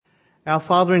Our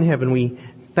Father in heaven, we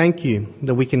thank you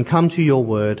that we can come to your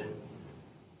word.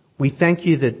 We thank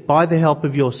you that by the help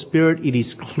of your Spirit it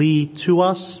is clear to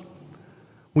us.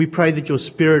 We pray that your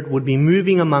Spirit would be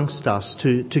moving amongst us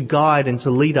to guide and to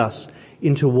lead us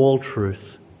into all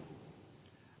truth.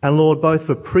 And Lord, both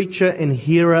for preacher and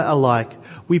hearer alike,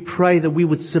 we pray that we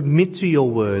would submit to your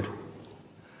word.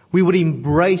 We would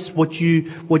embrace what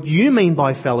you mean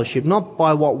by fellowship, not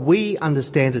by what we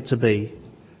understand it to be.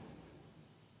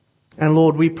 And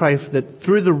Lord, we pray that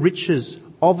through the riches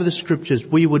of the Scriptures,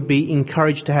 we would be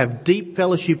encouraged to have deep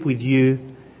fellowship with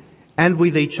you and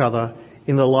with each other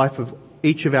in the life of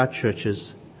each of our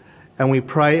churches. And we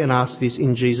pray and ask this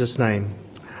in Jesus' name.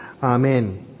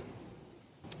 Amen.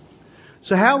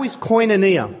 So how is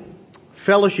koinonia,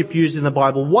 fellowship, used in the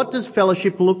Bible? What does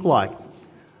fellowship look like?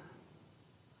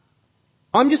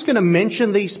 I'm just going to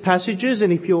mention these passages,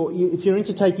 and if you're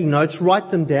into taking notes, write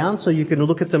them down so you can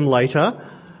look at them later.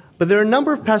 But there are a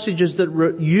number of passages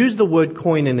that use the word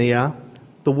koinonia,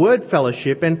 the word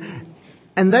fellowship, and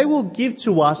they will give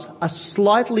to us a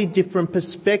slightly different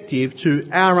perspective to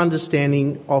our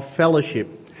understanding of fellowship.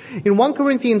 In 1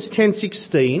 Corinthians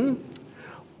 10:16,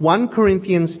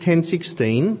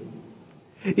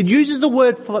 it uses the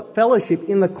word fellowship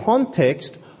in the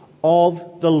context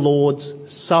of the Lord's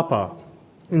Supper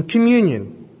and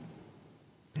communion.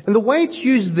 And the way it's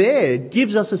used there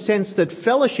gives us a sense that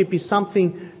fellowship is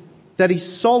something that is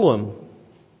solemn.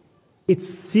 It's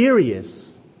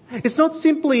serious. It's not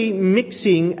simply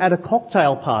mixing at a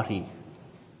cocktail party.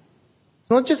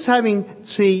 It's not just having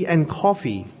tea and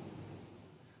coffee.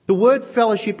 The word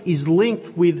fellowship is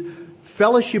linked with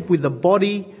fellowship with the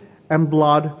body and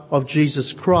blood of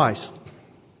Jesus Christ.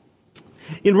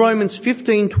 In Romans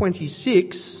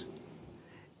 15:26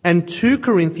 and 2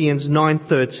 Corinthians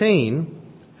 9:13,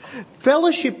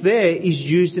 fellowship there is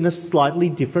used in a slightly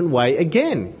different way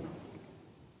again.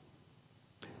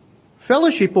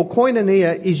 Fellowship or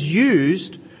koinonia is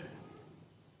used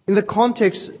in the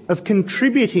context of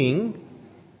contributing,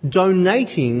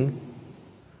 donating,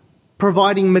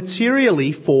 providing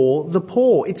materially for the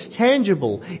poor. It's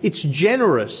tangible. It's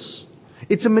generous.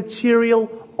 It's a material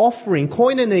offering.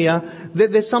 Koinonia,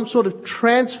 there's some sort of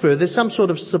transfer. There's some sort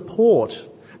of support,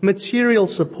 material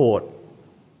support.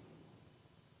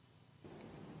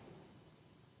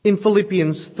 In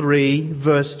Philippians 3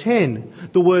 verse 10,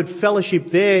 the word fellowship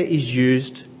there is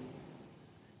used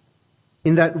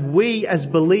in that we as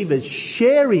believers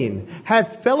share in,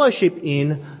 have fellowship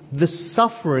in the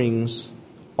sufferings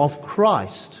of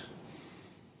Christ.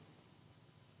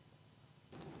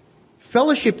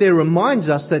 Fellowship there reminds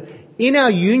us that in our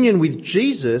union with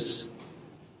Jesus,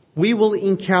 we will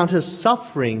encounter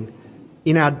suffering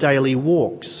in our daily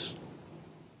walks.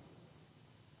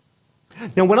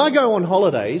 Now, when I go on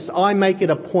holidays, I make it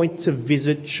a point to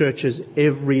visit churches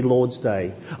every Lord's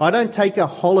Day. I don't take a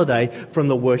holiday from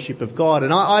the worship of God.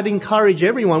 And I'd encourage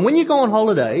everyone, when you go on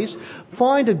holidays,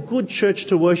 find a good church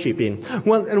to worship in.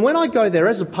 And when I go there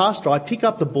as a pastor, I pick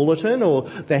up the bulletin or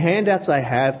the handouts I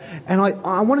have, and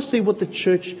I want to see what the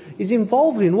church is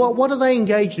involved in. What are they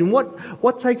engaged in?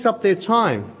 What takes up their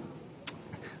time?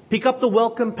 Pick up the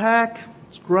welcome pack.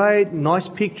 It's great, nice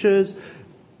pictures.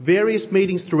 Various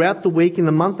meetings throughout the week in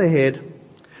the month ahead.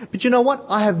 But you know what?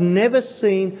 I have never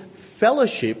seen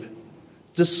fellowship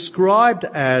described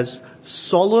as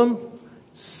solemn,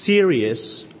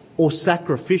 serious, or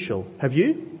sacrificial. Have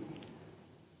you?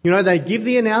 You know, they give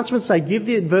the announcements, they give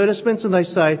the advertisements, and they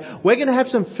say, we're going to have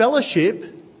some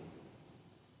fellowship.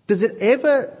 Does it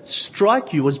ever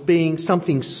strike you as being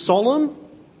something solemn,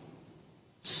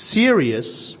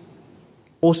 serious,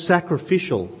 or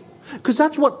sacrificial? Because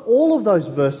that's what all of those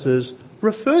verses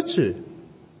refer to.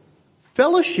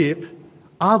 Fellowship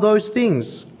are those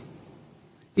things.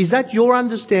 Is that your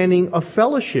understanding of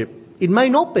fellowship? It may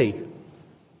not be.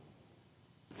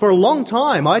 For a long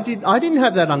time, I didn't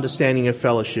have that understanding of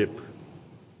fellowship.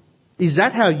 Is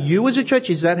that how you as a church,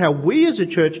 is that how we as a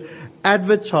church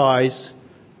advertise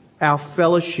our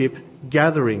fellowship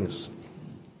gatherings?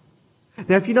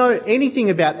 Now, if you know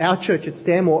anything about our church at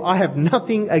Stanmore, I have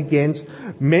nothing against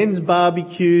men's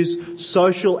barbecues,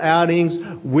 social outings,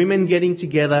 women getting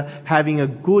together, having a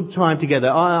good time together.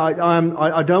 I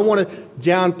don't want to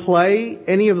downplay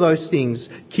any of those things.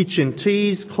 Kitchen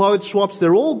teas, clothes swaps,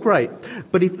 they're all great.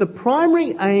 But if the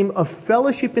primary aim of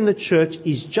fellowship in the church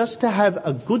is just to have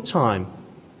a good time,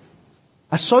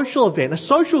 a social event, a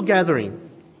social gathering,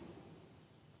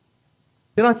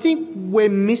 then I think we're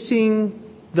missing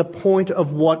the point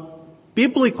of what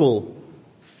biblical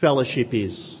fellowship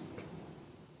is.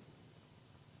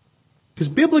 Because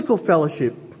biblical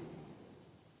fellowship,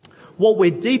 what we're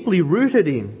deeply rooted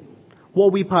in,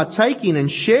 what we partake in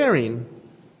and share in,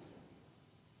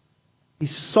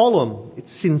 is solemn,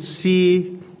 it's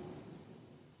sincere,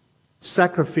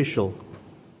 sacrificial.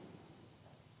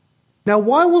 Now,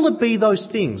 why will it be those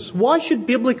things? Why should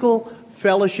biblical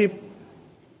fellowship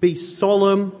be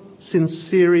solemn,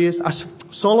 serious,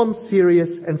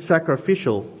 and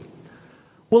sacrificial?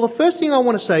 Well, the first thing I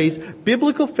want to say is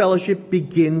biblical fellowship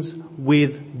begins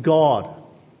with God.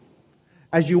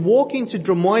 As you walk into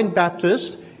Drummoyne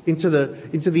Baptist, into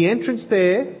the entrance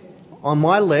there on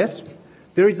my left,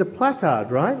 there is a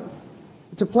placard, right?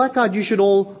 It's a placard you should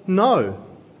all know.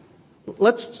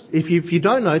 If you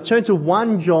don't know, turn to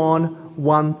 1 John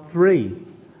 1:3,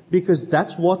 because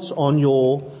that's what's on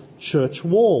your church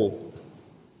wall.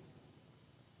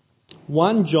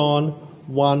 1 John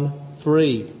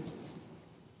 1:3.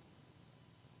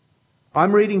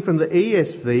 I'm reading from the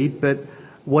ESV, but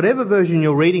whatever version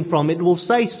you're reading from, it will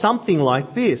say something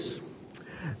like this.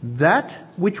 That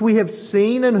which we have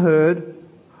seen and heard,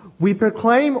 we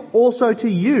proclaim also to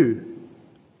you,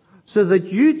 so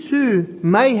that you too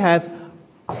may have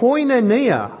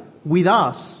koinonia with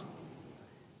us.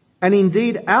 And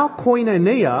indeed, our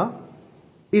koinonia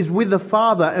is with the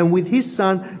Father and with His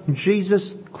Son,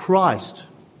 Jesus Christ.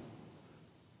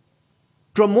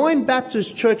 Drummoyne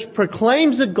Baptist Church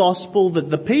proclaims the gospel that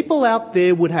the people out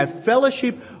there would have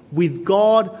fellowship with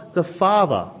God the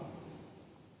Father.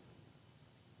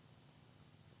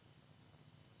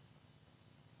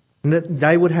 And that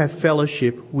they would have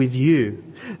fellowship with you.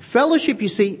 Fellowship, you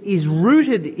see, is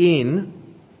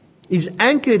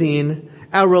anchored in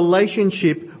our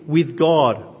relationship with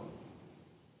God.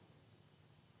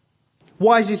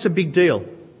 Why is this a big deal?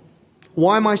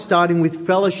 Why am I starting with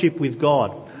fellowship with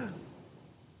God?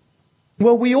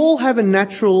 Well, we all have a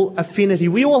natural affinity.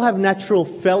 We all have natural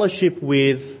fellowship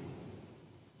with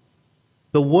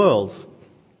the world.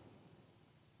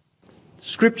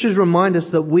 Scriptures remind us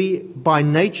that we, by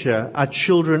nature, are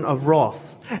children of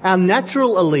wrath. Our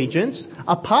natural allegiance,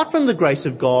 apart from the grace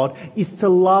of God, is to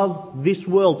love this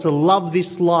world, to love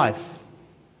this life.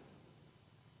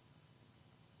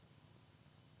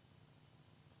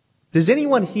 Does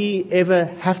anyone here ever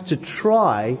have to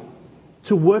try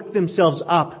to work themselves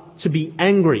up to be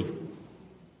angry?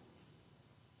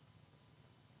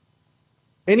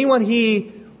 Anyone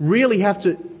here really have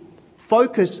to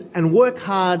focus and work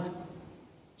hard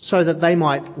so that they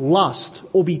might lust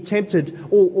or be tempted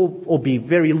or be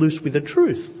very loose with the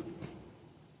truth?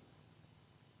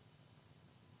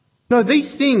 No,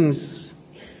 these things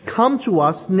come to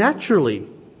us naturally.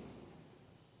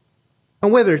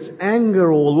 And whether it's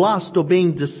anger or lust or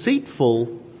being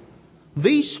deceitful,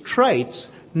 these traits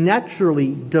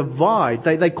naturally divide.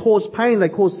 They cause pain, they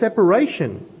cause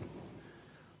separation.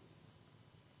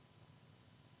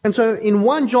 And so in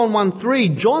 1 John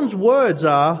 1:3, John's words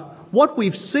are, what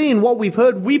we've seen, what we've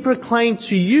heard, we proclaim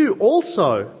to you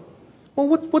also. Well,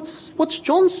 what's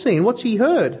John seen? What's he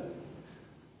heard?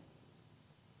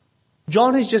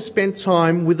 John has just spent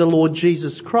time with the Lord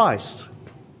Jesus Christ.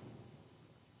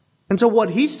 And so what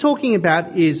he's talking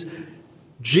about is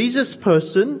Jesus'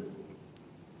 person,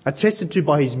 attested to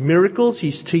by his miracles,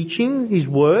 his teaching, his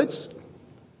words.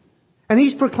 And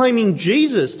he's proclaiming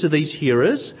Jesus to these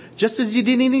hearers, just as he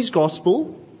did in his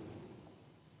gospel.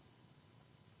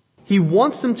 He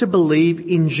wants them to believe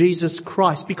in Jesus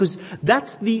Christ because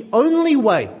that's the only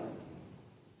way.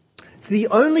 It's the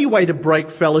only way to break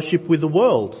fellowship with the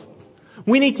world.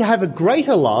 We need to have a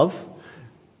greater love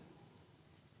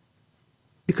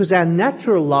because our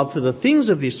natural love for the things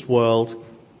of this world,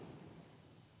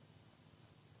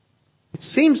 it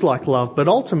seems like love, but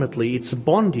ultimately it's a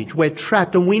bondage. We're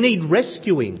trapped and we need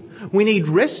rescuing. We need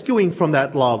rescuing from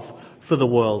that love for the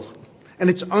world. And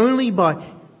it's only by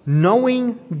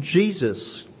knowing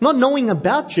Jesus, not knowing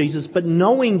about Jesus, but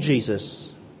knowing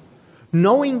Jesus.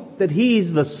 Knowing that He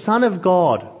is the Son of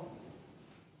God,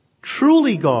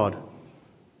 truly God,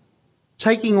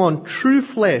 taking on true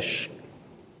flesh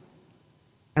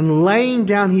and laying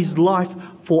down His life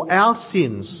for our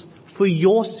sins, for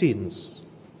your sins.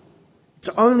 It's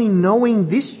only knowing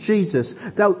this Jesus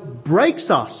that breaks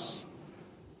us,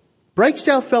 breaks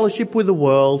our fellowship with the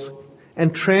world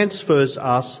and transfers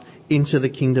us into the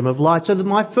kingdom of light. So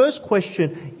my first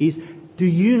question is, do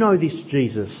you know this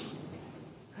Jesus?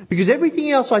 Because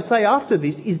everything else I say after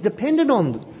this is dependent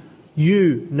on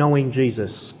you knowing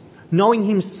Jesus, knowing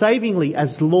Him savingly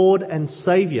as Lord and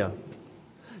Saviour.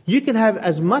 You can have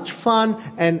as much fun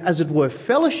and, as it were,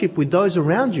 fellowship with those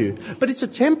around you, but it's a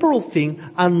temporal thing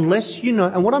unless you know.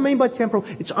 And what I mean by temporal,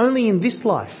 it's only in this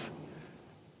life.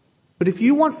 But if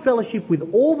you want fellowship with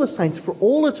all the saints for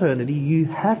all eternity, you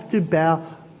have to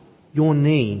bow your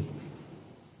knee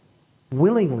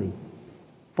willingly,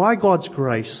 by God's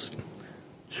grace,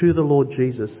 to the Lord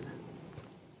Jesus?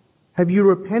 Have you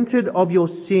repented of your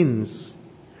sins?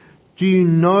 Do you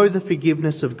know the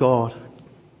forgiveness of God?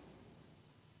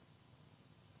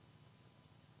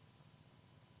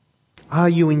 Are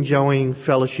you enjoying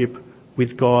fellowship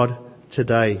with God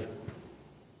today?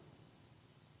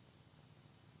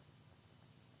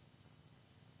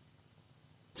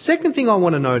 Second thing I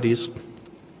want to note is,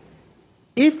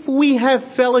 if we have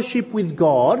fellowship with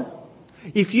God,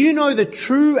 if you know the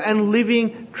true and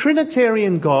living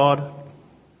Trinitarian God,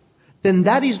 then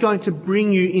that is going to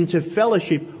bring you into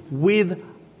fellowship with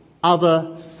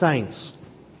other saints.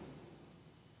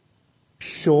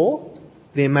 Sure,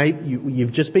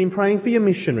 you've just been praying for your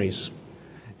missionaries.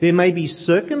 There may be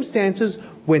circumstances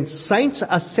when saints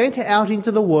are sent out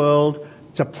into the world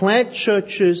to plant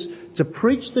churches, to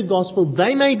preach the gospel.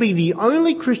 They may be the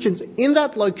only Christians in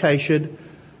that location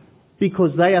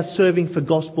because they are serving for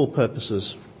gospel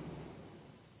purposes.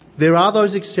 There are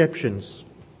those exceptions.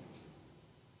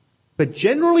 But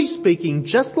generally speaking,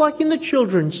 just like in the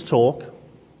children's talk,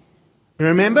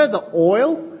 remember the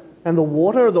oil and the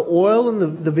water, or the oil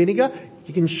and the vinegar,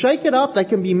 you can shake it up, they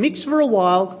can be mixed for a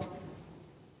while,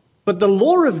 but the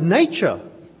law of nature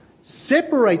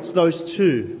separates those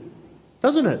two,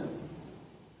 doesn't it?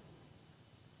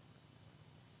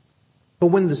 But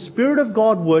when the Spirit of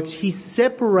God works, He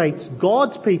separates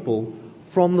God's people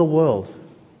from the world.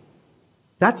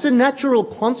 That's a natural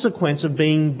consequence of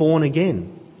being born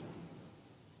again.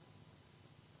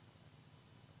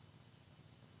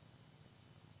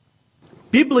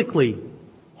 Biblically,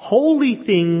 holy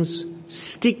things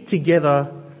stick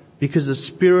together because the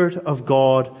Spirit of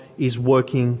God is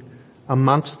working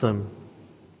amongst them.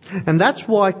 And that's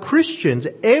why Christians,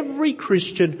 every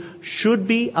Christian, should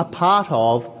be a part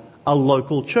of a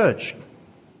local church.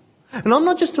 And I'm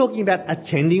not just talking about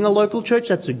attending a local church.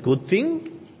 That's a good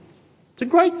thing. It's a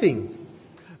great thing.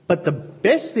 But the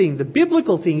best thing, the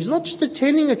biblical thing, is not just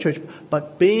attending a church,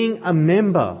 but being a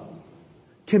member,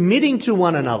 committing to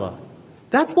one another.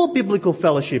 That's what biblical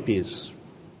fellowship is.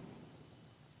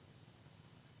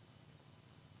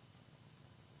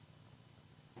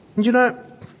 And you know,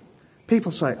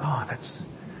 people say, oh, that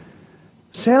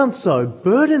sounds so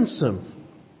burdensome,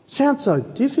 sounds so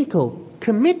difficult.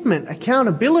 Commitment,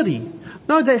 accountability.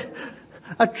 No,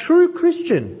 a true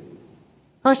Christian,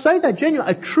 I say that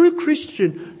genuinely, a true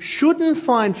Christian shouldn't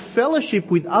find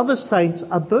fellowship with other saints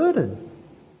a burden.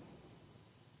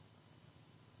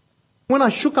 When I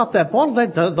shook up that bottle,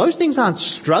 those things aren't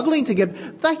struggling to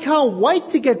get, they can't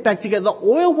wait to get back together. The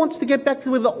oil wants to get back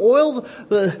to where the oil,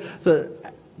 the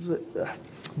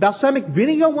balsamic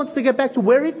vinegar wants to get back to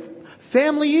where its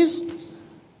family is.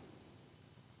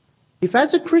 If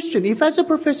as a Christian, if as a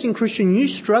professing Christian you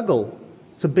struggle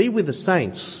to be with the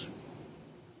saints,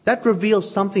 that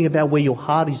reveals something about where your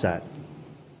heart is at.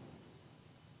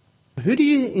 Who do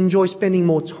you enjoy spending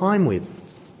more time with?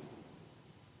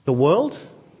 The world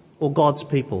or God's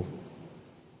people?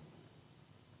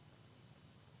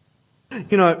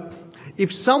 You know,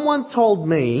 if someone told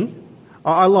me,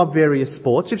 I love various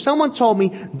sports, if someone told me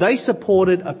they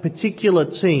supported a particular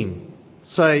team,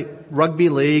 say rugby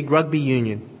league, rugby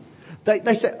union,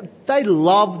 they say they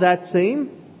love that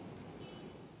team,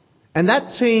 and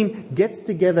that team gets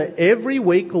together every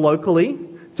week locally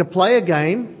to play a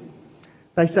game,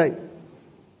 they say,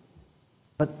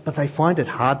 but they find it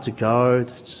hard to go.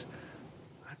 It's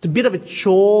a bit of a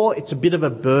chore. It's a bit of a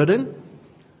burden.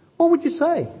 What would you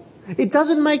say? It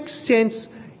doesn't make sense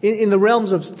in the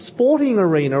realms of sporting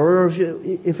arena, or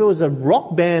if it was a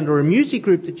rock band or a music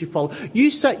group that you follow.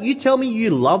 You tell me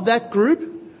you love that group,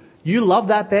 you love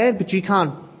that band, but you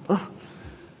can't.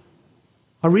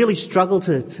 I really struggle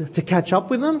to catch up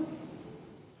with them.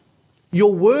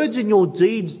 Your words and your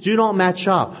deeds do not match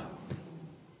up.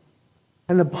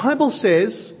 And the Bible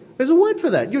says, there's a word for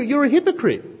that. You're a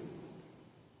hypocrite.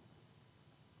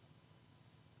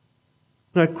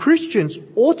 Now, Christians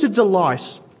ought to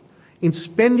delight in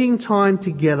spending time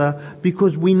together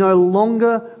because we no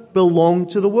longer belong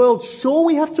to the world. Sure,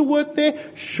 we have to work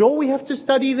there. Sure, we have to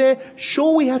study there.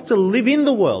 Sure, we have to live in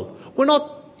the world. We're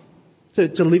not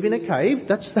to live in a cave.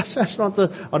 That's not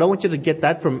I don't want you to get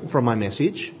that from my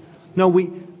message. No,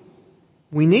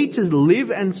 we need to live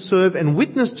and serve and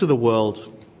witness to the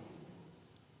world.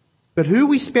 But who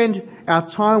we spend our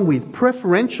time with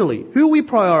preferentially, who we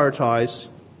prioritize,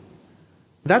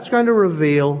 that's going to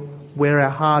reveal where our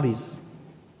heart is.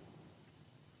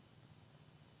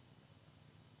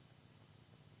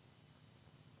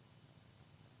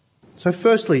 So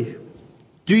firstly,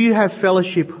 do you have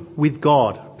fellowship with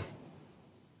God,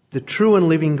 the true and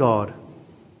living God?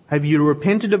 Have you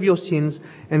repented of your sins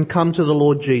and come to the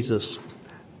Lord Jesus?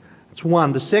 That's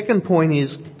one. The second point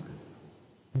is,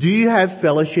 do you have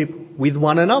fellowship with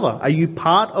one another? Are you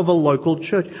part of a local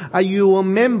church? Are you a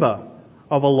member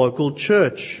of a local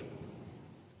church?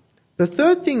 The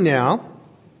third thing now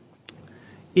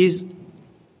is,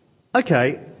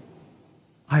 okay,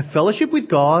 I have fellowship with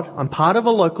God. I'm part of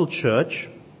a local church.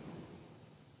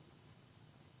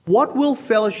 What will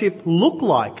fellowship look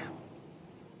like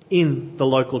in the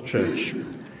local church?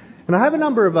 And I have a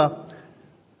number of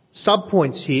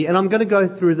sub-points here, and I'm going to go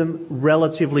through them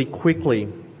relatively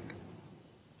quickly.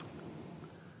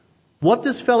 What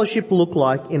does fellowship look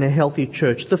like in a healthy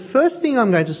church? The first thing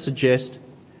I'm going to suggest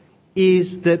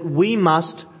is that we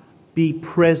must be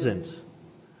present.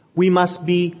 We must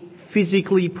be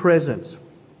physically present.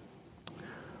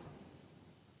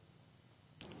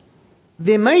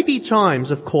 There may be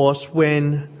times, of course,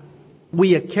 when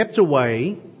we are kept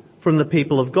away from the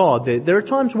people of God. There are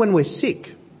times when we're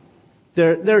sick.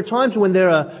 There are times when there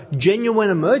are genuine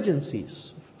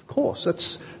emergencies. Of course,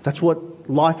 that's what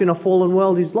life in a fallen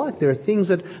world is like. There are things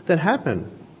that happen.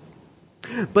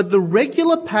 But the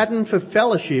regular pattern for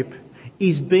fellowship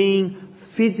is being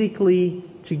physically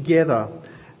together.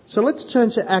 So let's turn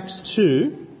to Acts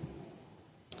 2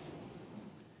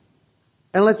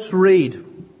 and let's read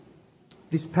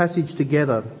this passage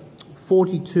together,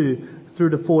 42 through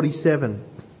to 47.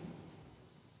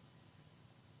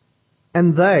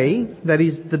 And they, that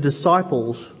is the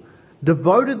disciples,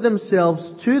 devoted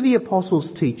themselves to the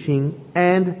apostles' teaching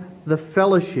and the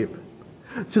fellowship,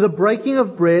 to the breaking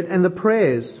of bread and the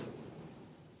prayers.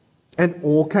 And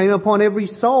awe came upon every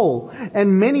soul,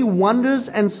 and many wonders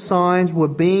and signs were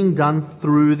being done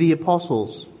through the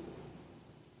apostles.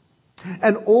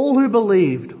 And all who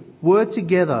believed were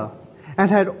together and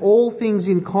had all things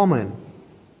in common.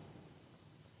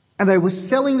 And they were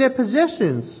selling their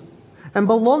possessions and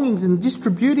belongings and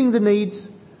distributing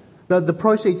the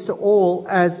proceeds to all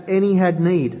as any had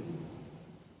need.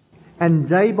 And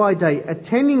day by day,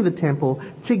 attending the temple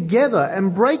together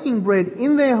and breaking bread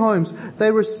in their homes, they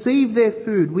received their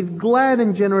food with glad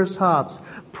and generous hearts,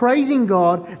 praising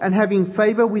God and having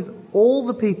favour with all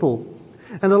the people.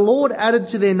 And the Lord added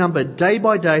to their number day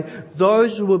by day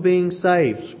those who were being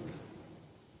saved.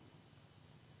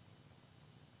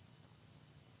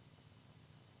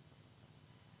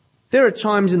 There are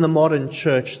times in the modern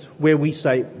church where we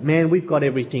say, man, we've got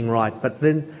everything right. But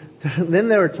then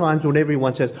there are times when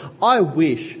everyone says, I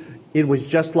wish it was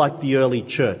just like the early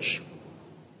church.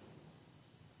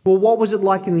 Well, what was it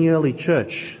like in the early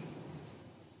church?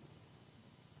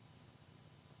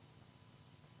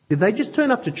 Did they just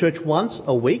turn up to church once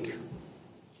a week?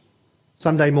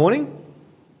 Sunday morning?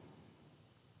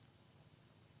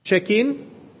 Check in?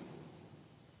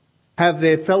 Have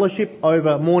their fellowship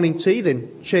over morning tea,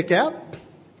 then check out?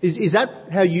 Is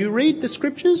that how you read the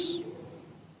scriptures?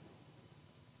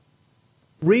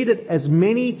 Read it as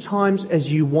many times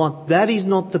as you want. That is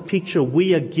not the picture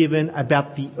we are given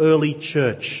about the early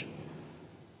church.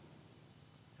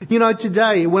 You know,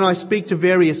 today when I speak to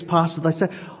various pastors, they say,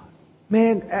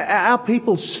 man, our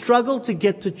people struggle to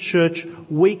get to church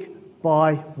week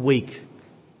by week.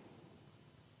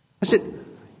 I said,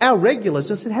 our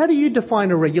regulars, I said, how do you define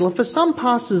a regular? For some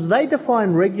pastors, they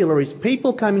define regular as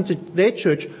people coming to their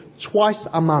church twice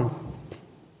a month.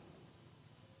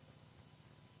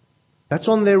 That's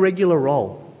on their regular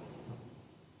roll.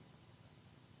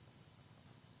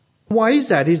 Why is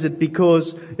that? Is it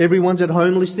because everyone's at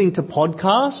home listening to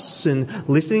podcasts and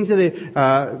listening to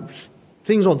their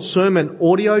things on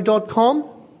sermonaudio.com?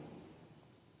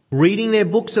 Reading their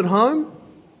books at home?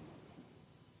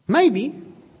 Maybe.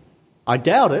 I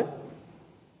doubt it.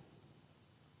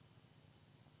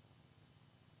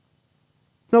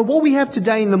 Now, what we have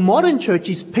today in the modern church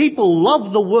is people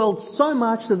love the world so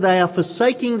much that they are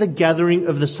forsaking the gathering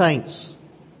of the saints.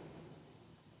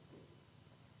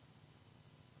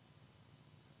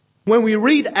 When we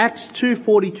read Acts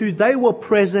 2:42, they were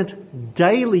present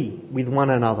daily with one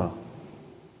another.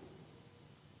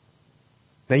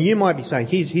 Now, you might be saying,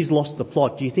 he's lost the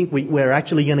plot. Do you think we're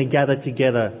actually going to gather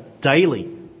together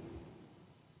daily?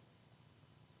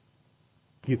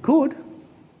 You could.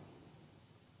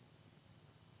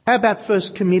 How about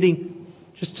first committing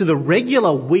just to the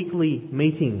regular weekly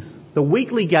meetings, the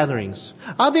weekly gatherings?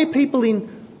 Are there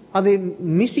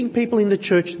missing people in the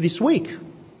church this week?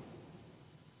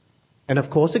 And of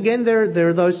course, again, there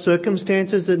are those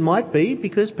circumstances that might be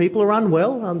because people are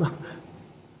unwell.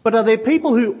 But are there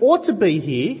people who ought to be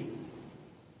here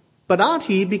but aren't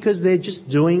here because they're just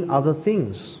doing other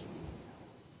things?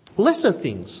 Lesser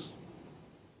things.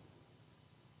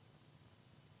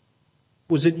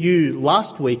 Was it you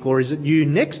last week, or is it you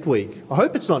next week? I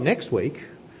hope it's not next week,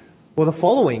 or the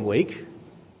following week,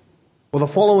 or the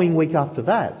following week after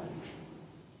that.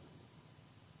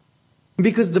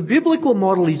 Because the biblical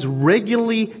model is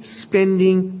regularly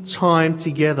spending time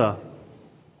together.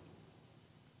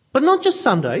 But not just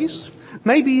Sundays.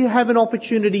 Maybe you have an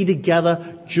opportunity to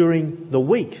gather during the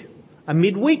week. A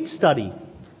midweek study,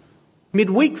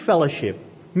 midweek fellowship,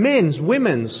 men's,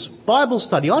 women's, Bible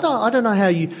study. I don't know how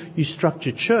you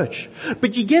structure church.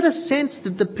 But you get a sense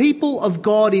that the people of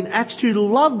God in Acts 2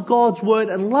 loved God's word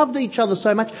and loved each other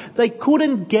so much they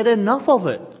couldn't get enough of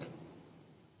it.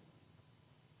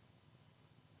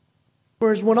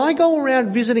 Whereas when I go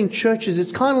around visiting churches,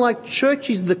 it's kind of like church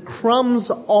is the crumbs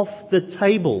off the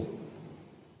table.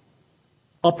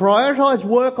 I prioritise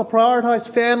work, I prioritise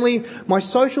family, my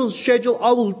social schedule.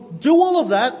 I will do all of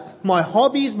that, my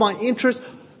hobbies, my interests.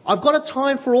 I've got a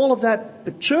time for all of that.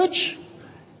 But church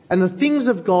and the things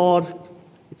of God,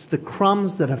 it's the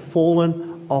crumbs that have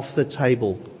fallen off the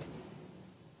table.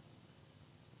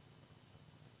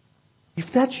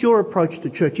 If that's your approach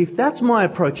to church, if that's my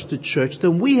approach to church,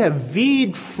 then we have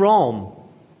veered from,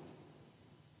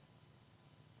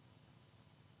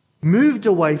 moved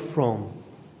away from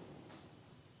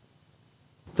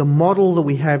the model that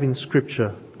we have in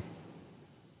Scripture.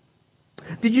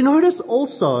 Did you notice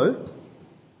also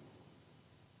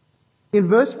in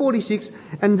verse 46,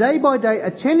 and day by day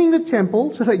attending the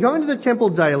temple, so they're going to the temple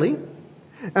daily,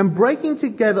 and breaking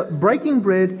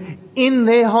bread in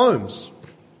their homes.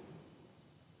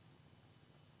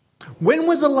 When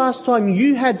was the last time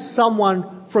you had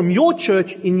someone from your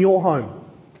church in your home?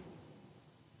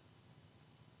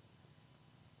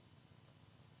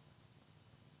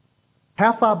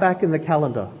 How far back in the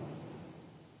calendar?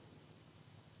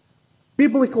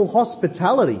 Biblical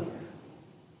hospitality.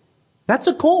 That's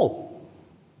a call.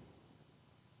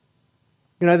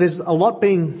 You know, there's a lot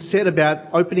being said about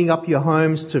opening up your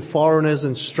homes to foreigners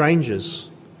and strangers.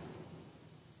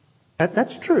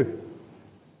 That's true.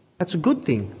 That's a good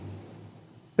thing.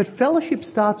 But fellowship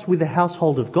starts with the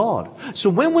household of God. So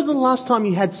when was the last time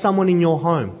you had someone in your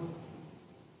home?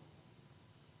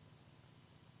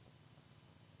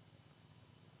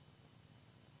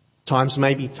 Times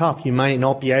may be tough. You may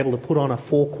not be able to put on a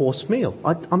 4-course meal.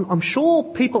 I'm sure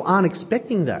people aren't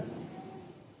expecting that.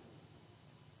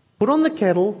 Put on the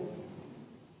kettle,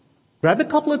 grab a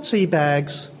couple of tea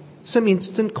bags, some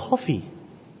instant coffee.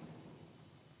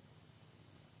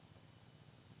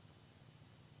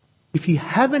 If you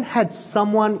haven't had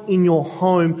someone in your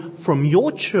home from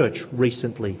your church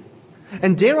recently,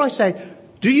 and dare I say,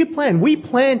 do you plan? We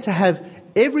plan to have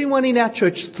everyone in our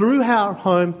church through our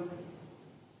home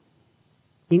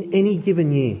in any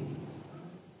given year.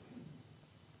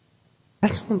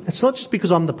 It's not just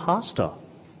because I'm the pastor.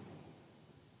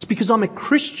 It's because I'm a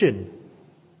Christian.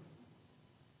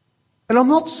 And I'm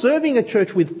not serving a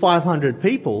church with 500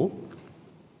 people.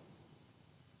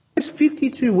 There's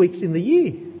 52 weeks in the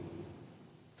year.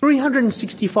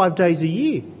 365 days a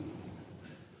year.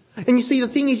 And you see, the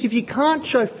thing is, if you can't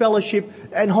show fellowship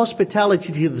and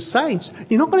hospitality to the saints,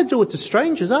 you're not going to do it to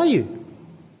strangers, are you?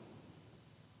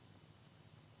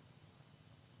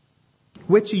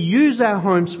 We're to use our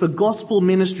homes for gospel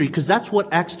ministry, because that's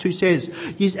what Acts 2 says.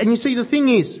 And you see, the thing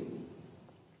is,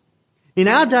 in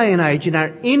our day and age, in our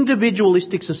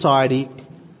individualistic society,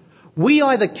 we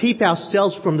either keep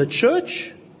ourselves from the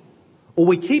church, or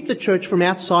we keep the church from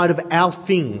outside of our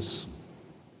things.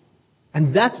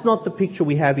 And that's not the picture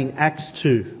we have in Acts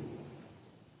 2.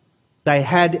 They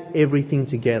had everything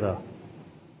together.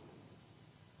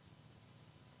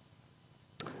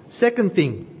 Second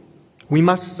thing,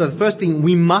 the first thing,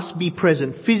 we must be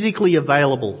present, physically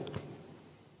available.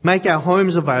 Make our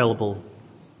homes available.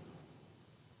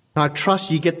 And I trust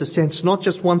you get the sense, not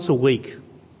just once a week.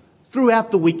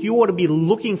 Throughout the week, you ought to be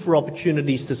looking for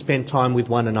opportunities to spend time with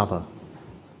one another.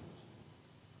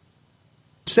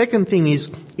 Second thing is,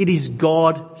 it is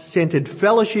God-centered.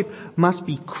 Fellowship must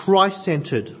be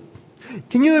Christ-centered.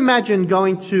 Can you imagine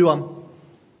going to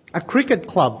a cricket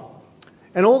club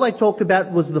and all they talked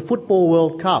about was the Football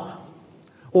World Cup,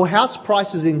 or house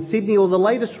prices in Sydney, or the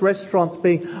latest restaurants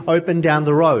being opened down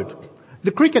the road?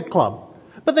 The cricket club.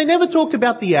 But they never talked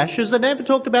about the Ashes. They never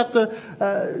talked about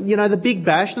the Big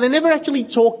Bash. They never actually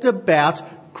talked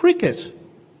about cricket.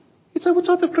 You'd say, what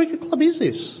type of cricket club is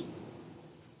this?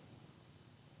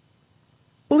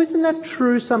 Well, isn't that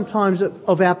true sometimes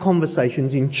of our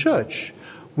conversations in church?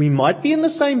 We might be in the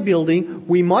same building,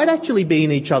 we might actually be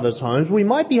in each other's homes, we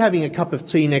might be having a cup of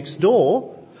tea next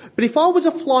door, but if I was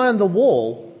a fly on the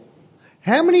wall,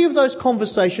 how many of those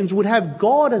conversations would have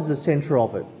God as the centre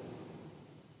of it?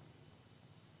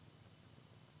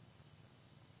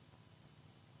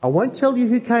 I won't tell you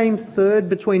who came third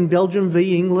between Belgium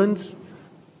v England.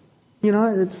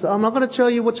 I'm not going to tell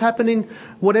you what's happened in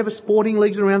whatever sporting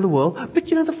leagues around the world. But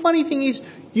the funny thing is,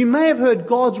 you may have heard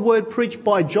God's word preached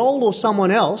by Joel or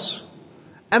someone else,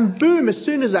 and boom, as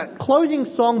soon as that closing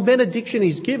song, benediction,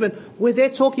 is given, where they're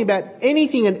talking about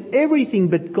anything and everything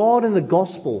but God and the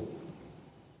gospel.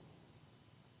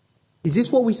 Is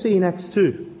this what we see in Acts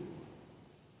 2?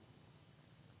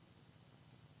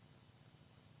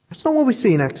 That's not what we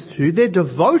see in Acts 2. They're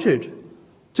devoted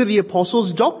to the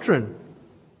apostles' doctrine.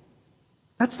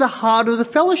 That's the heart of the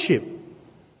fellowship.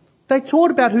 They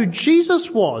taught about who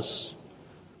Jesus was,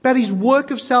 about his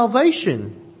work of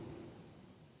salvation.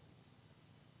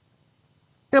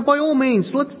 Now, by all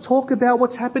means, let's talk about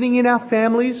what's happening in our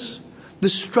families, the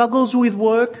struggles with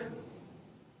work,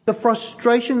 the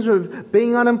frustrations of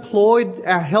being unemployed,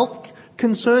 our health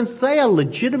concerns. They are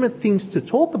legitimate things to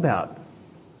talk about.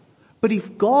 But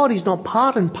if God is not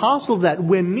part and parcel of that,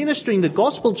 we're ministering the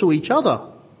gospel to each other,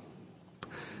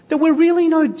 then we're really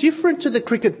no different to the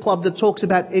cricket club that talks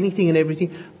about anything and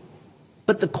everything,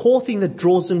 but the core thing that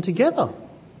draws them together.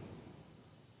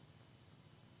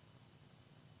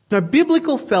 Now,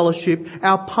 biblical fellowship,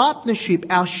 our partnership,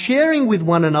 our sharing with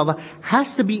one another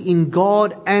has to be in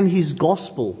God and his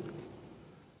gospel.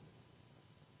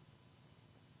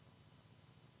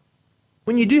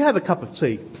 When you do have a cup of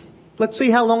tea, let's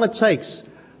see how long it takes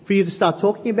for you to start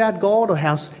talking about God, or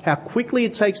how quickly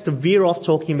it takes to veer off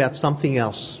talking about something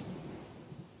else.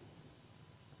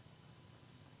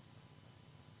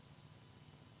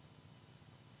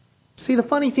 See, the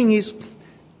funny thing is,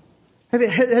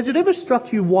 has it ever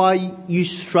struck you why you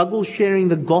struggle sharing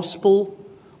the gospel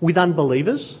with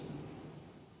unbelievers?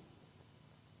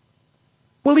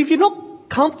 Well, if you're not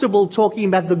comfortable talking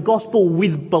about the gospel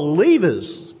with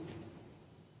believers,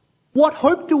 what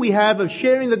hope do we have of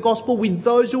sharing the gospel with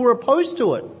those who are opposed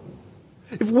to it?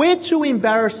 If we're too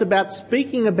embarrassed about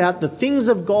speaking about the things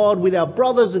of God with our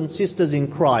brothers and sisters in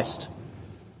Christ,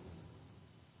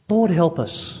 Lord help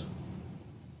us.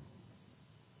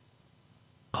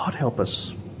 God help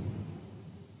us.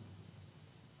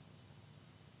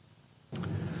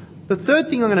 The third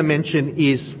thing I'm going to mention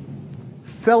is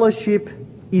fellowship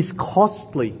is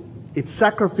costly. It's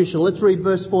sacrificial. Let's read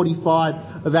verse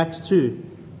 45 of Acts 2.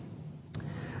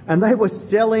 And they were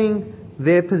selling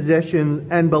their possessions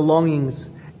and belongings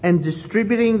and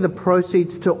distributing the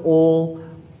proceeds to all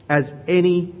as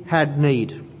any had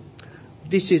need.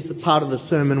 This is the part of the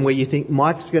sermon where you think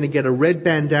Mike's going to get a red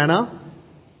bandana.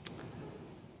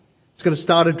 It's going to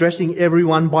start addressing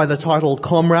everyone by the title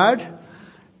Comrade.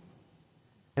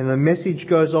 And the message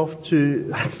goes off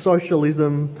to a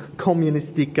socialism,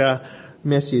 communistic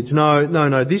message.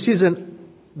 No. This isn't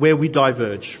where we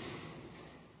diverge.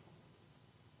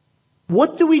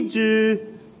 What do we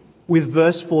do with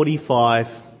verse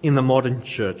 45 in the modern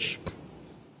church?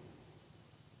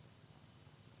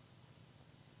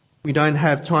 We don't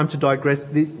have time to digress.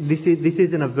 This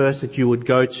isn't a verse that you would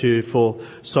go to for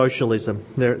socialism.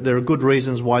 There are good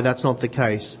reasons why that's not the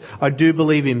case. I do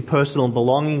believe in personal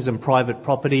belongings and private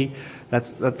property.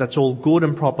 That's all good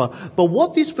and proper. But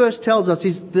what this verse tells us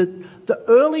is that the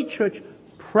early church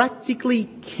practically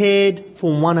cared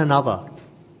for one another.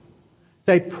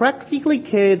 They practically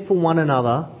cared for one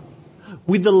another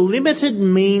with the limited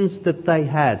means that they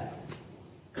had.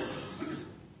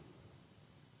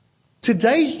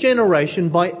 Today's generation,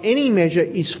 by any measure,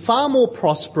 is far more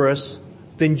prosperous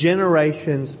than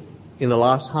generations in the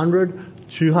last 100,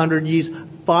 200 years,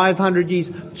 500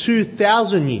 years,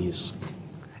 2,000 years.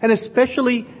 And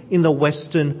especially in the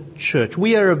Western church.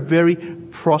 We are a very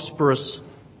prosperous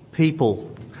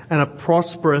people and a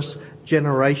prosperous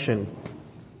generation.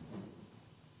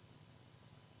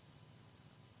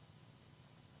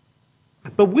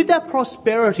 But with that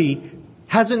prosperity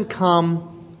hasn't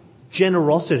come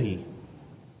generosity.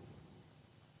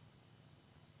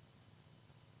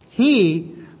 Here,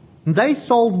 they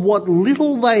sold what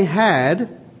little they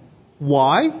had.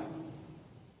 Why?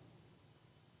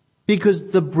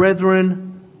 Because the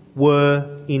brethren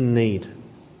were in need.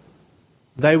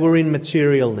 They were in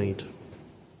material need.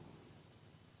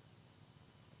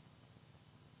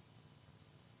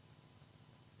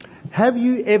 Have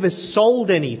you ever sold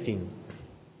anything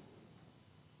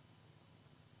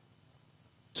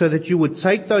so that you would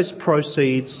take those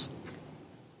proceeds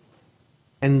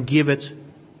and give it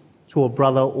to a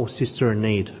brother or sister in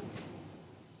need?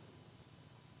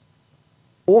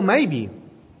 Or maybe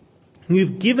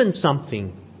you've given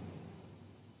something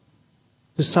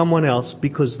to someone else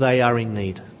because they are in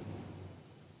need.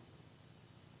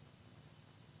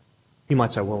 You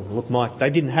might say, well, look, Mike, they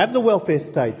didn't have the welfare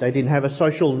state. They didn't have a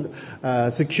social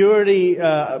security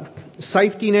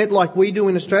safety net like we do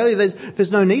in Australia.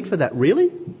 There's no need for that,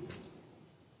 really?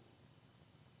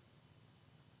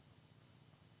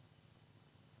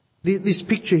 This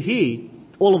picture here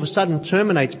all of a sudden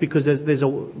terminates because there's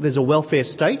a welfare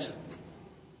state.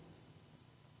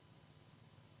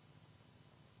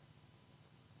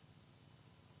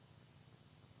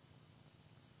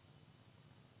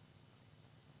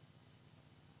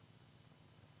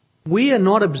 We are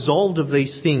not absolved of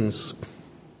these things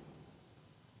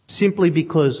simply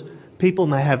because people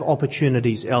may have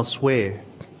opportunities elsewhere.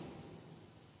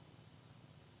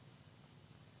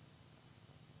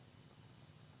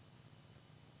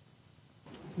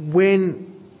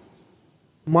 When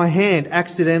my hand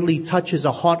accidentally touches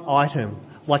a hot item,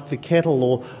 like the kettle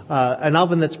or an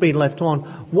oven that's been left on,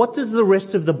 what does the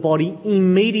rest of the body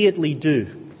immediately do?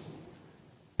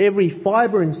 Every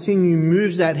fibre and sinew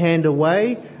moves that hand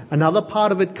away. Another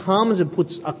part of it comes and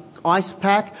puts an ice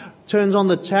pack, turns on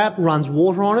the tap, runs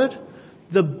water on it.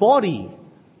 The body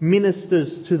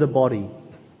ministers to the body.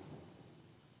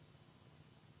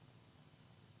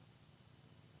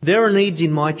 There are needs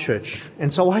in my church,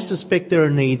 and so I suspect there are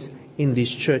needs in this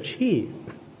church here.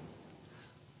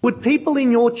 Would people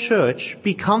in your church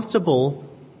be comfortable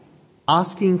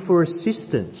asking for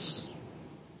assistance?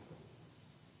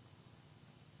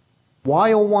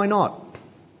 Why or why not?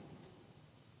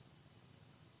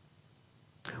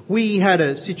 We had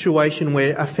a situation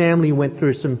where a family went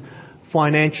through some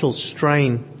financial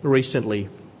strain recently.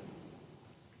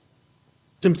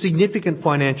 Some significant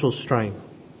financial strain.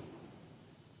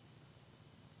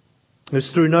 It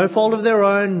was through no fault of their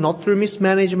own, not through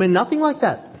mismanagement, nothing like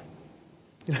that.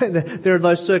 There are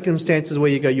those circumstances where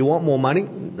you go, you want more money?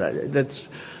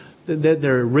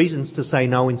 There are reasons to say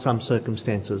no in some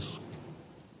circumstances.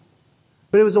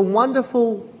 But it was a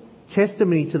wonderful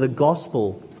testimony to the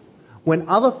gospel when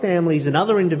other families and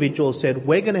other individuals said,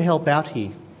 we're going to help out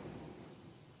here.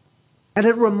 And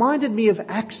it reminded me of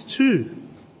Acts 2.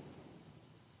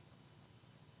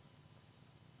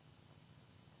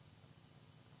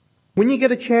 When you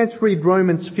get a chance, read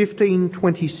Romans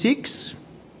 15:26,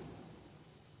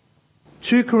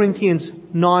 2 Corinthians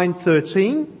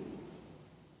 9:13,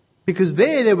 because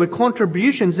there were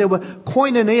contributions, there were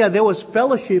koinonia, there was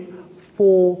fellowship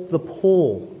for the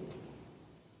poor.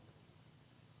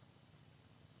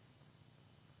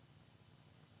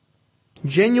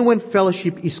 Genuine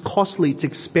fellowship is costly, it's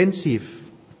expensive.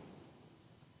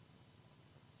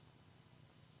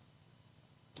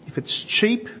 If it's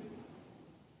cheap,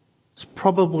 it's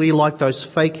probably like those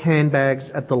fake handbags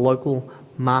at the local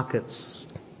markets.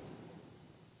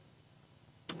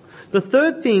 The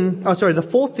fourth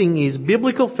thing is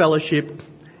biblical fellowship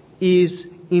is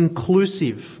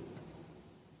inclusive.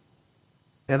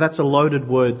 Now that's a loaded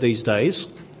word these days.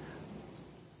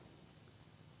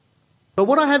 But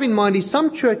what I have in mind is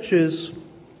some churches,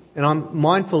 and I'm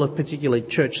mindful of particularly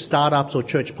church startups or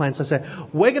church plants, I say,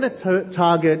 we're going to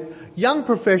target young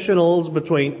professionals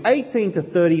between 18 to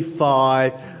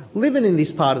 35 living in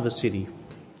this part of the city.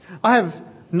 I have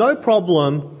no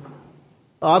problem,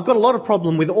 I've got a lot of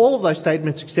problem with all of those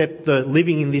statements except the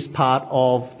living in this part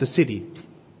of the city.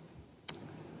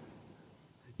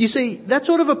 You see, that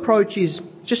sort of approach is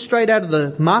just straight out of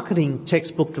the marketing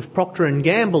textbook of Procter &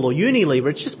 Gamble or Unilever.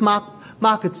 It's just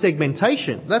market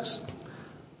segmentation. But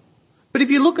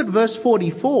if you look at verse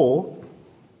 44,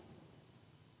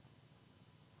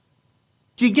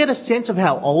 do you get a sense of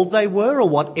how old they were or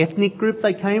what ethnic group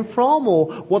they came from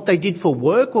or what they did for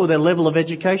work or their level of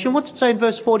education? What's it say in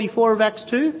verse 44 of Acts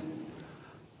 2? It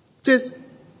says,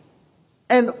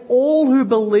 and all who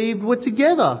believed were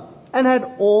together and had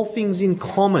all things in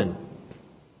common.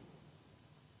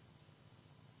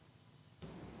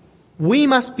 We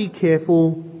must be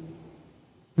careful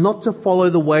not to follow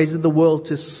the ways of the world,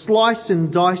 to slice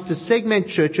and dice, to segment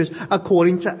churches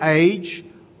according to age,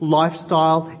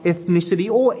 lifestyle, ethnicity,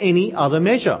 or any other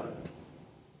measure.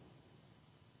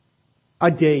 I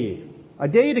dare you. I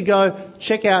dare you to go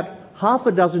check out half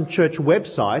a dozen church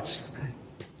websites,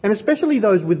 and especially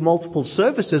those with multiple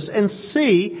services, and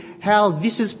see how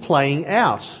this is playing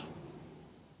out.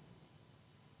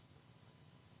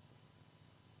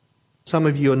 Some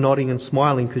of you are nodding and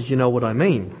smiling because you know what I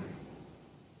mean.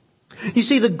 You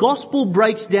see, the gospel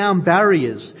breaks down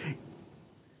barriers.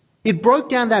 It broke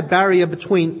down that barrier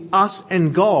between us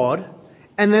and God,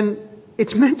 and then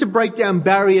it's meant to break down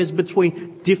barriers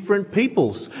between different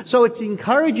peoples. So it's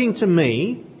encouraging to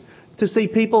me to see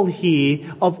people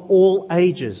here of all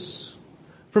ages,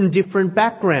 from different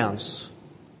backgrounds.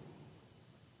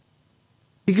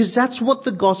 Because that's what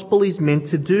the gospel is meant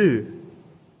to do.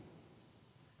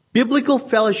 Biblical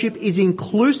fellowship is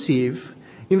inclusive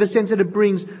in the sense that it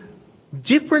brings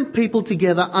different people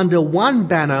together under one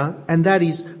banner, and that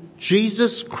is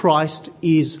Jesus Christ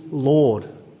is Lord.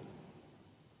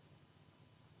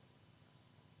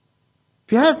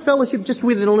 If you have fellowship just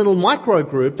within a little micro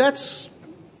group, that's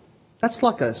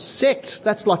like a sect,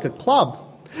 that's like a club.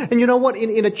 And you know what,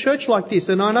 in a church like this,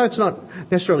 and I know it's not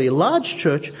necessarily a large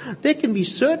church, there can be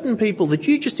certain people that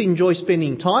you just enjoy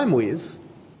spending time with.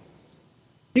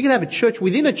 You can have a church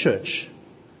within a church.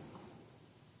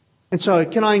 And so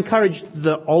can I encourage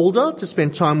the older to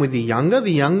spend time with the younger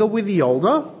with the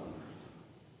older?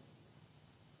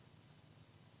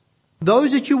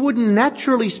 Those that you wouldn't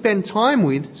naturally spend time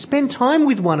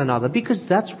with one another, because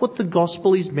that's what the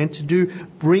gospel is meant to do,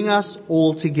 bring us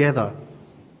all together.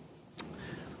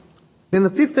 Then the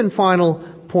fifth and final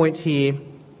point here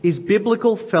is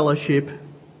biblical fellowship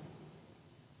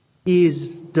is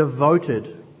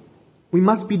devoted. We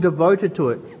must be devoted to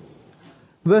it.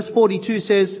 Verse 42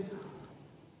 says,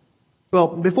 well,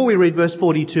 before we read verse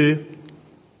 42,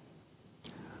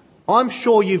 I'm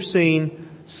sure you've seen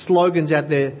slogans out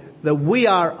there that we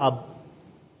are a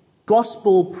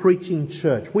gospel preaching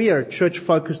church. We are a church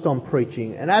focused on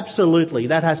preaching. And absolutely,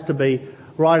 that has to be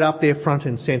right up there front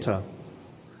and centre.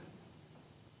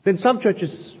 Then some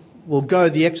churches will go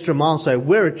the extra mile and say,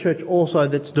 we're a church also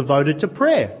that's devoted to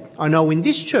prayer. I know in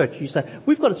this church you say,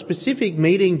 we've got a specific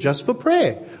meeting just for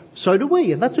prayer. So do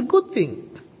we, and that's a good thing.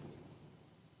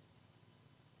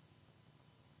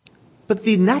 But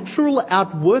the natural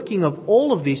outworking of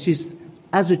all of this is,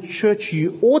 as a church we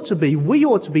ought to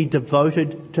be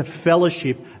devoted to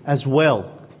fellowship as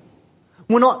well.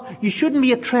 You shouldn't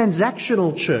be a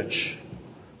transactional church.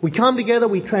 We come together,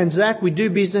 we transact, we do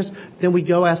business, then we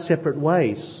go our separate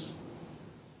ways.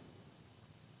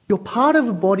 You're part of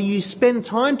a body, you spend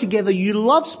time together, you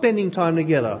love spending time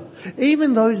together,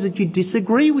 even those that you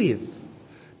disagree with.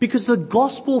 Because the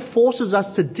gospel forces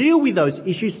us to deal with those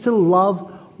issues, to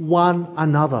love one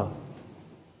another.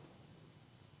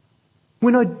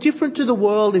 We're no different to the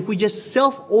world if we just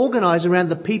self-organise around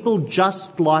the people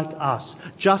just like us,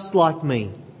 just like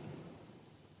me.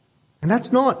 And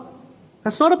that's not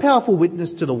a powerful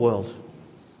witness to the world.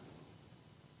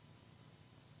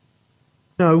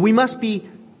 No, we must be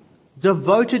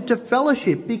devoted to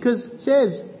fellowship, because it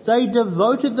says they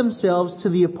devoted themselves to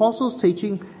the apostles'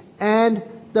 teaching and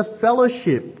the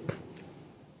fellowship.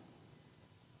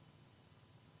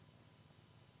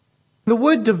 The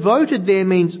word devoted there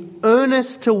means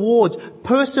earnest towards,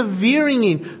 persevering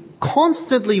in,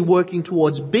 constantly working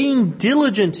towards, being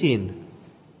diligent in.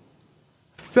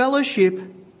 Fellowship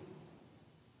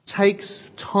takes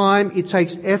time, it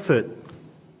takes effort.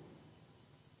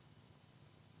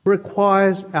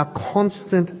 Requires our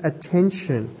constant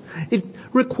attention. It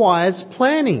requires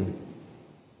planning.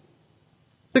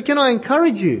 But can I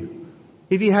encourage you,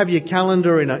 if you have your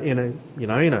calendar in a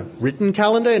written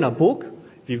calendar, in a book,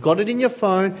 if you've got it in your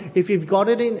phone, if you've got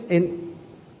it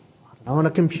on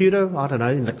a computer,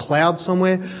 in the cloud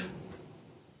somewhere,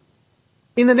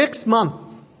 in the next month,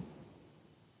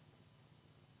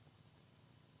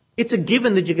 it's a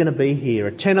given that you're going to be here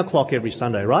at 10 o'clock every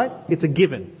Sunday, right? It's a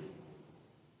given.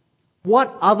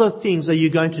 What other things are you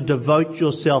going to devote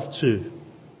yourself to?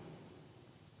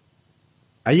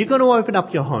 Are you going to open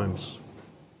up your homes?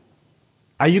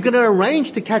 Are you going to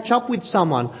arrange to catch up with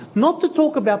someone, not to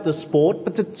talk about the sport,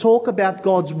 but to talk about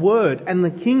God's Word and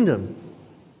the kingdom?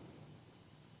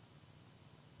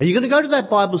 Are you going to go to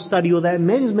that Bible study or that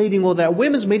men's meeting or that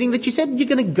women's meeting that you said you're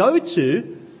going to go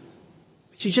to,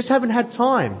 but you just haven't had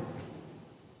time?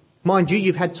 Mind you,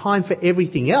 you've had time for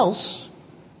everything else,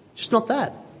 just not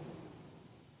that.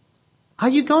 Are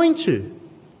you going to?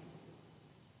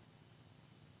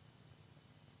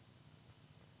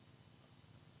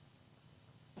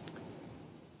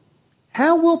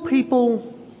 How will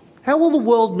the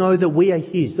world know that we are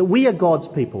His, that we are God's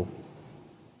people?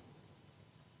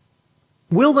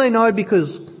 Will they know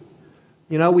because,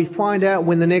 we find out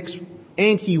when the next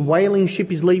anti-whaling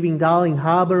ship is leaving Darling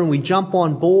Harbour and we jump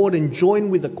on board and join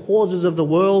with the causes of the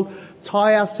world,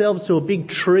 tie ourselves to a big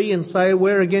tree and say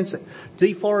we're against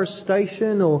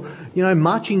deforestation or,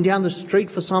 marching down the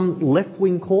street for some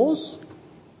left-wing cause?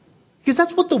 Because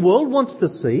that's what the world wants to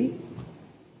see.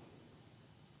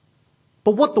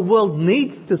 But what the world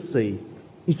needs to see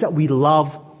is that we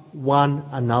love one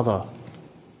another.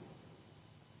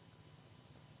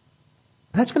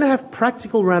 That's going to have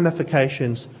practical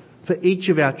ramifications for each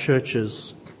of our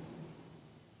churches.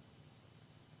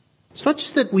 It's not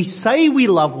just that we say we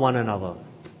love one another.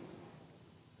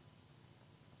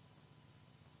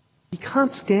 You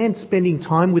can't stand spending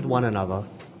time with one another.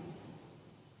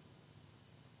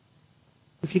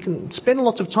 if you can spend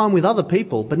lots of time with other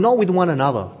people, but not with one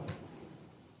another.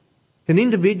 And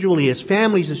individually, as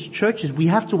families, as churches, we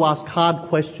have to ask hard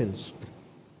questions.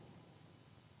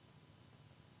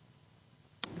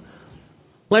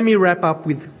 Let me wrap up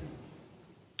with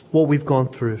what we've gone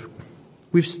through.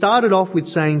 We've started off with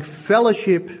saying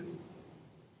fellowship,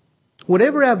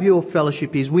 whatever our view of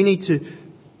fellowship is, we need to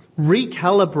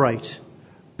recalibrate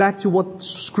back to what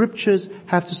scriptures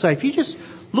have to say. If you just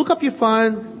look up your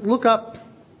phone, look up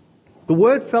the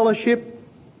word fellowship,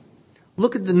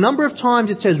 look at the number of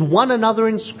times it says one another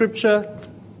in scripture,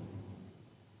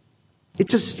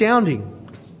 it's astounding.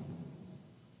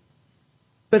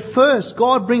 But first,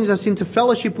 God brings us into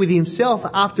fellowship with Himself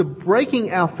after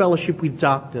breaking our fellowship with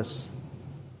darkness.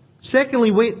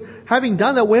 Secondly, having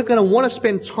done that, we're going to want to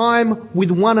spend time with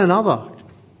one another.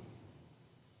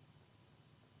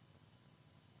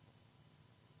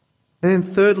 And then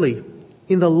thirdly,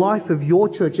 in the life of your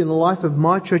church, in the life of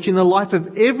my church, in the life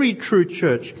of every true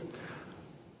church,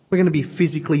 we're going to be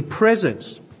physically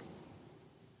present.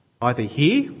 Either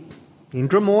here, in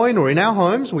Des Moines, or in our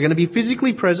homes, we're going to be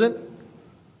physically present.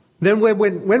 Then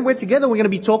when we're together, we're going to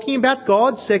be talking about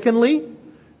God. Secondly,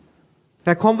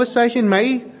 our conversation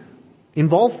may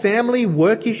involve family,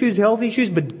 work issues, health issues,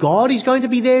 but God is going to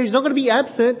be there. He's not going to be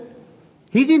absent.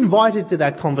 He's invited to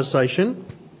that conversation.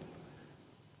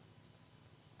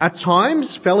 At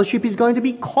times, fellowship is going to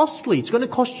be costly. It's going to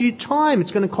cost you time.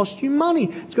 It's going to cost you money.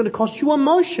 It's going to cost you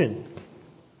emotion.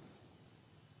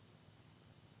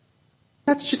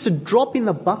 That's just a drop in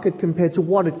the bucket compared to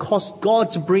what it cost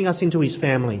God to bring us into His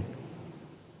family.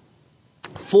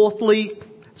 Fourthly,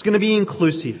 it's going to be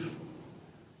inclusive.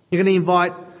 You're going to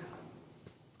invite,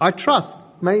 I trust,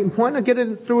 why not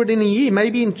get through it in a year,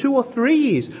 maybe in 2 or 3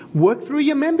 years. Work through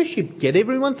your membership. Get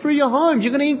everyone through your homes.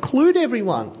 You're going to include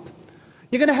everyone.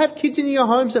 You're going to have kids in your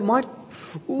homes that might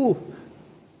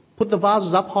put the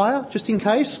vases up higher, just in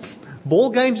case. Ball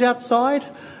games outside.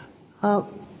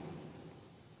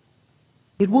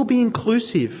 It will be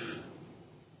inclusive.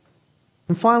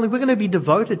 And finally, we're going to be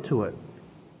devoted to it.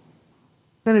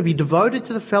 We're going to be devoted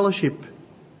to the fellowship,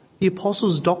 the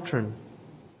apostles' doctrine.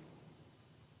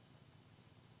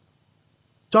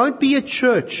 Don't be a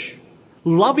church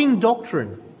loving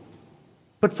doctrine,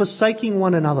 but forsaking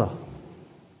one another.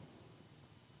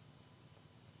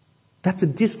 That's a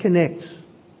disconnect.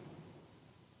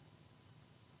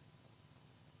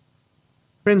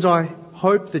 Friends, I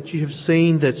hope that you have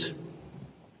seen that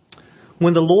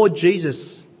when the Lord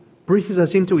Jesus brings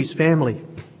us into His family,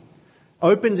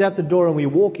 opens out the door and we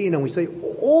walk in and we see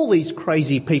all these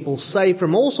crazy people saved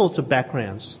from all sorts of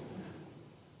backgrounds,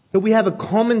 that we have a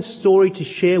common story to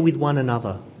share with one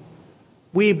another.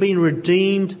 We have been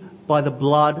redeemed by the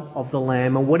blood of the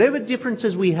Lamb, and whatever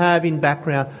differences we have in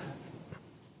background,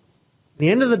 at the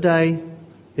end of the day,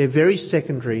 they're very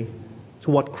secondary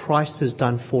to what Christ has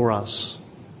done for us.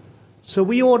 So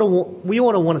we ought to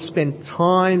want to spend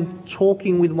time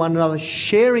talking with one another,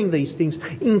 sharing these things,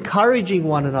 encouraging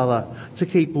one another to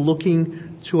keep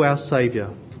looking to our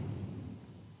Saviour.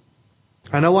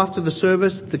 I know after the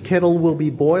service the kettle will be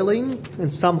boiling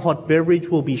and some hot beverage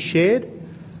will be shared,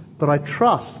 but I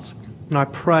trust and I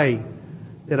pray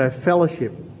that our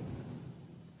fellowship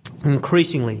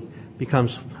increasingly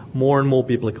becomes more and more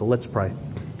biblical. Let's pray.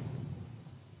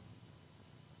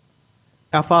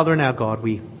 Our Father and our God,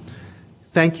 we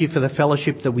thank You for the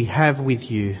fellowship that we have with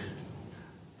You.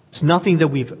 It's nothing that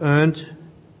we've earned,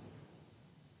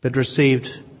 but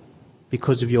received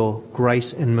because of Your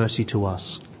grace and mercy to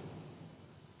us.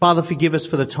 Father, forgive us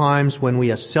for the times when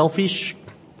we are selfish,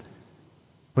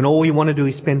 when all we want to do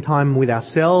is spend time with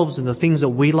ourselves and the things that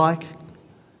we like,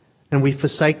 and we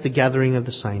forsake the gathering of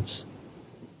the saints.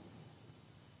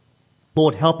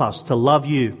 Lord, help us to love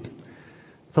You,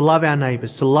 to love our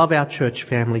neighbours, to love our church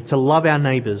family, to love our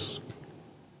neighbours,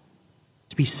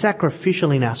 to be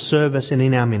sacrificial in our service and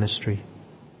in our ministry.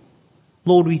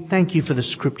 Lord, we thank You for the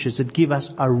scriptures that give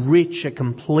us a rich, a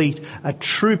complete, a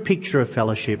true picture of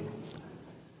fellowship.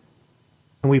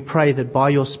 And we pray that by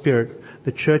Your Spirit,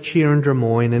 the church here in Des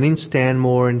Moines and in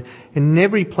Stanmore and in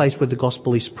every place where the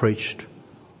gospel is preached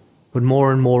would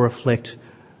more and more reflect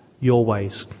Your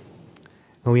ways.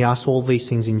 And we ask all these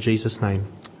things in Jesus' name.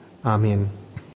 Amen.